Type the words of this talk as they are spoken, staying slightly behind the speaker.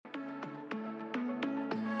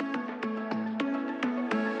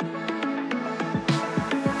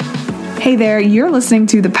Hey there, you're listening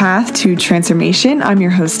to The Path to Transformation. I'm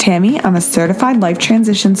your host, Tammy. I'm a certified life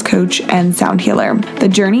transitions coach and sound healer. The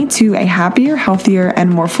journey to a happier, healthier,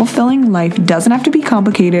 and more fulfilling life doesn't have to be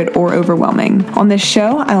complicated or overwhelming. On this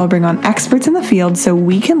show, I will bring on experts in the field so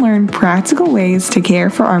we can learn practical ways to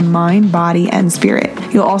care for our mind, body, and spirit.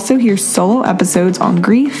 You'll also hear solo episodes on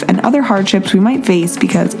grief and other hardships we might face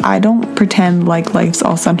because I don't pretend like life's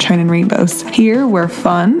all sunshine and rainbows. Here, we're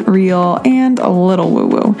fun, real, and a little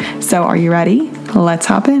woo-woo. So are you ready? Let's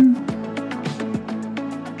hop in.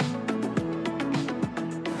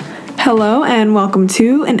 Hello and welcome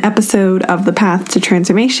to an episode of The Path to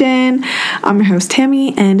Transformation. I'm your host,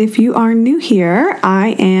 Tammy, and if you are new here,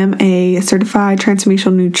 I am a certified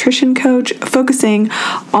transformational nutrition coach focusing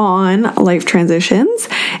on life transitions,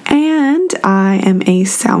 and I am a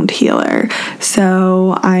sound healer.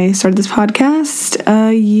 So I started this podcast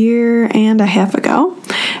a year and a half ago,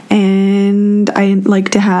 and I like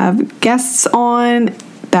to have guests on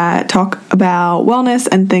that talk about wellness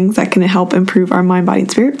and things that can help improve our mind, body, and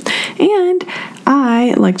spirit. And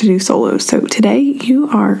I like to do solos. So today you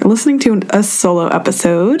are listening to a solo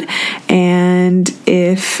episode. And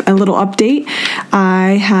if a little update,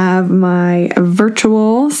 I have my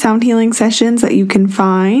virtual sound healing sessions that you can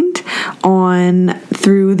find on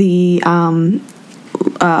through the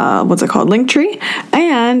Linktree,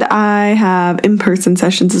 and I have in-person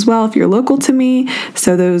sessions as well if you're local to me.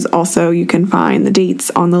 So those also, you can find the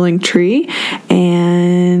dates on the Linktree.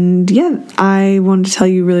 And yeah, I wanted to tell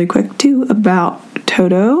you really quick too about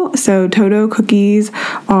Toto. So Toto cookies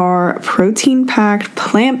are protein-packed,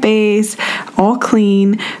 plant-based, all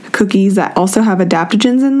clean cookies that also have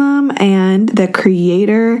adaptogens in them. And the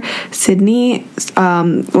creator, Sydney,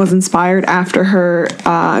 was inspired after her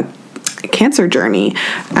cancer journey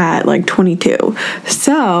at like 22.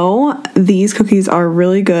 So these cookies are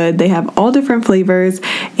really good. They have all different flavors,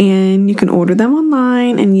 and you can order them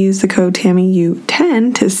online and use the code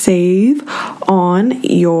TAMMYU10 to save on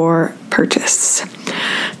your purchase.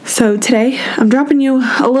 So today I'm dropping you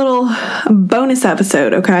a little bonus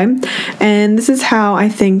episode, okay? And this is how I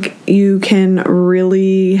think you can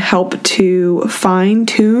really help to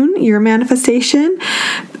fine-tune your manifestation,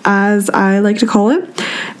 as I like to call it.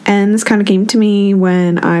 And this kind of came to me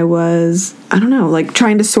when I was,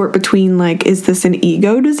 trying to sort between is this an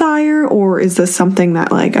ego desire or is this something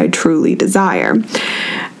that I truly desire?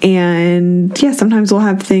 And yeah, sometimes we'll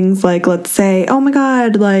have things like, let's say, oh my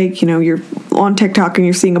God, you're on TikTok and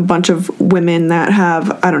you're seeing a bunch of women that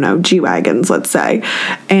have, G-Wagons, let's say.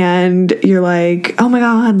 And you're like, oh my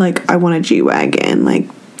God, I want a G-Wagon.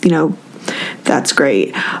 That's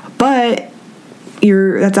great. But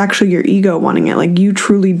that's actually your ego wanting it. You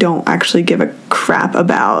truly don't actually give a crap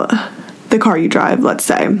about the car you drive, let's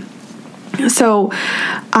say. So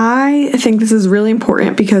I think this is really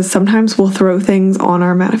important because sometimes we'll throw things on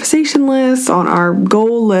our manifestation list, on our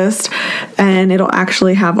goal list, and it'll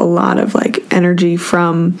actually have a lot of energy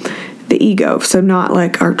from the ego. So not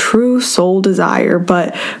our true soul desire,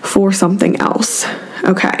 but for something else.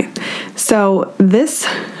 Okay, so this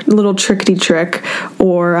little trickety trick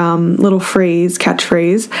or little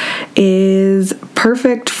catchphrase is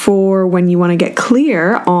perfect for when you want to get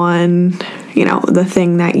clear on, the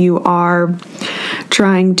thing that you are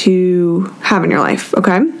trying to have in your life,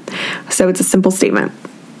 okay? So it's a simple statement.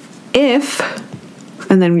 If,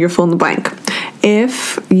 and then you're fill in the blank.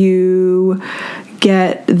 If you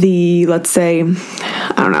get let's say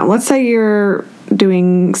you're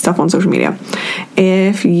doing stuff on social media.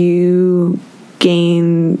 If you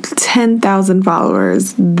gain 10,000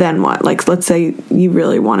 followers, then what? Let's say you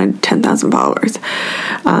really wanted 10,000 followers.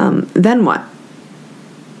 Then what?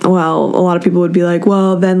 Well, a lot of people would be like,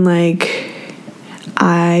 well, then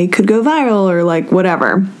I could go viral or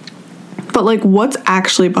whatever. But what's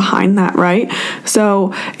actually behind that, right?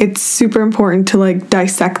 So it's super important to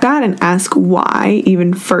dissect that and ask why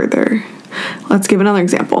even further. Let's give another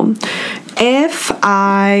example. If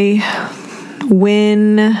I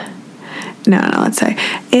win, let's say,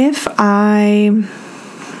 if I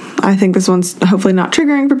think this one's hopefully not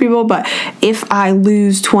triggering for people, but if I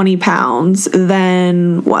lose 20 pounds,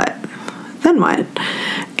 then what?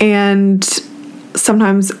 And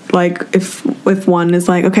sometimes if one is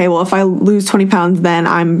okay, well, if I lose 20 pounds, then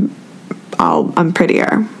I'm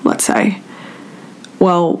prettier, let's say.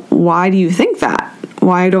 Well, why do you think that?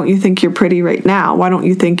 Why don't you think you're pretty right now? Why don't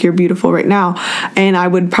you think you're beautiful right now? And I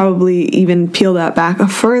would probably even peel that back a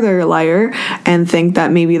further layer and think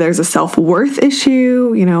that maybe there's a self-worth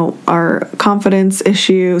issue, our confidence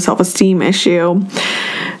issue, self-esteem issue.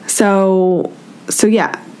 So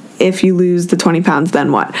yeah, if you lose the 20 pounds,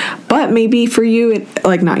 then what? But maybe for you,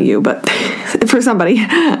 not you, but for somebody,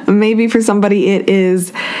 maybe for somebody it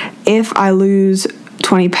is, if I lose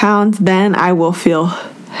 20 pounds, then I will feel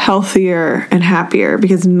healthier and happier,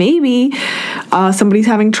 because maybe somebody's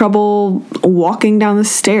having trouble walking down the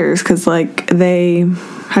stairs because they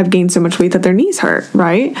have gained so much weight that their knees hurt,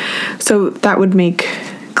 right? So that would make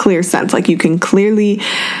clear sense. You can clearly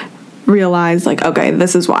realize okay,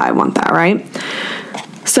 this is why I want that, right?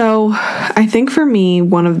 So I think for me,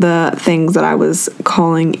 one of the things that I was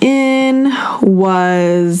calling in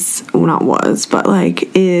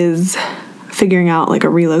is figuring out a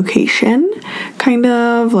relocation, kind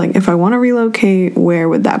of if I want to relocate, where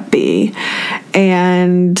would that be?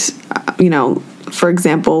 And for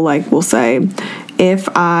example, we'll say if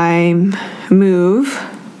I move,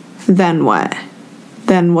 then what?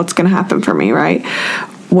 Then what's going to happen for me, right?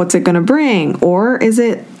 What's it going to bring? Or is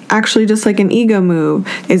it actually just an ego move?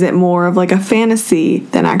 Is it more of a fantasy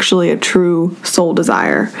than actually a true soul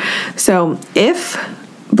desire? So if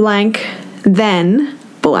blank, then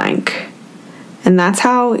blank. And that's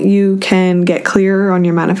how you can get clearer on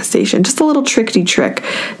your manifestation. Just a little trick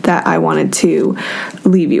that I wanted to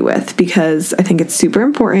leave you with, because I think it's super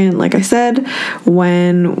important, like I said,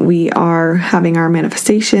 when we are having our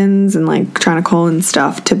manifestations and trying to call in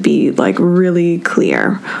stuff, to be really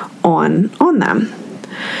clear on them.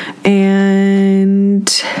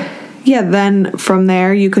 And yeah, then from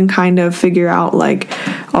there you can kind of figure out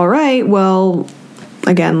all right, well,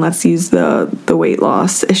 again, let's use the weight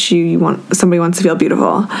loss issue. Somebody wants to feel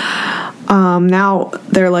beautiful. Now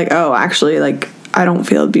they're oh, actually, I don't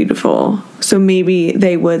feel beautiful. So maybe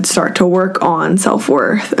they would start to work on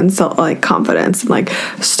self-worth and confidence, and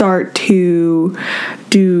start to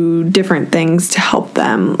do different things to help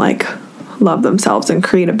them love themselves and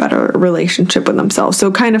create a better relationship with themselves.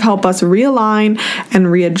 So kind of help us realign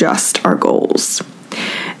and readjust our goals.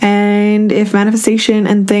 And if manifestation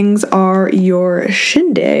and things are your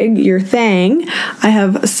shindig, your thing, I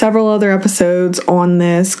have several other episodes on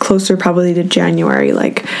this, closer probably to January,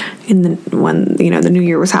 when the new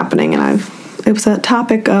year was happening, and it was a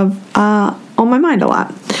topic of on my mind a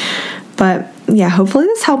lot. But yeah, hopefully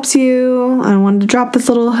this helps you. I wanted to drop this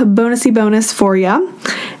little bonus for you.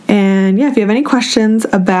 And yeah, if you have any questions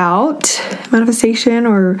about manifestation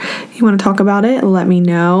or you want to talk about it, let me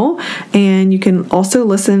know. And you can also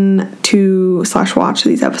listen to / watch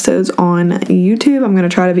these episodes on YouTube. I'm going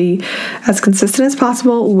to try to be as consistent as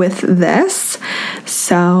possible with this.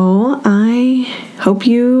 So I hope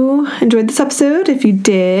you enjoyed this episode. If you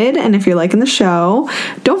did, and if you're liking the show,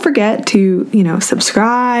 don't forget to,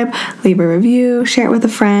 subscribe, leave a review, share it with a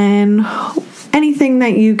friend. Anything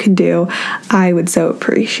that you can do, I would so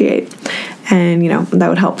appreciate. And, that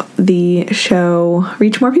would help the show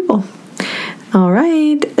reach more people. All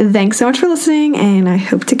right. Thanks so much for listening, and I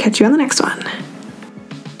hope to catch you on the next one.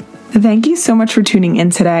 Thank you so much for tuning in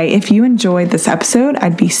today. If you enjoyed this episode,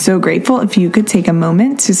 I'd be so grateful if you could take a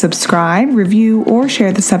moment to subscribe, review, or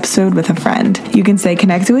share this episode with a friend. You can stay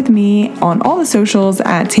connected with me on all the socials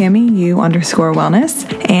at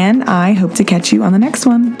TammyU_wellness, and I hope to catch you on the next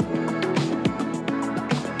one.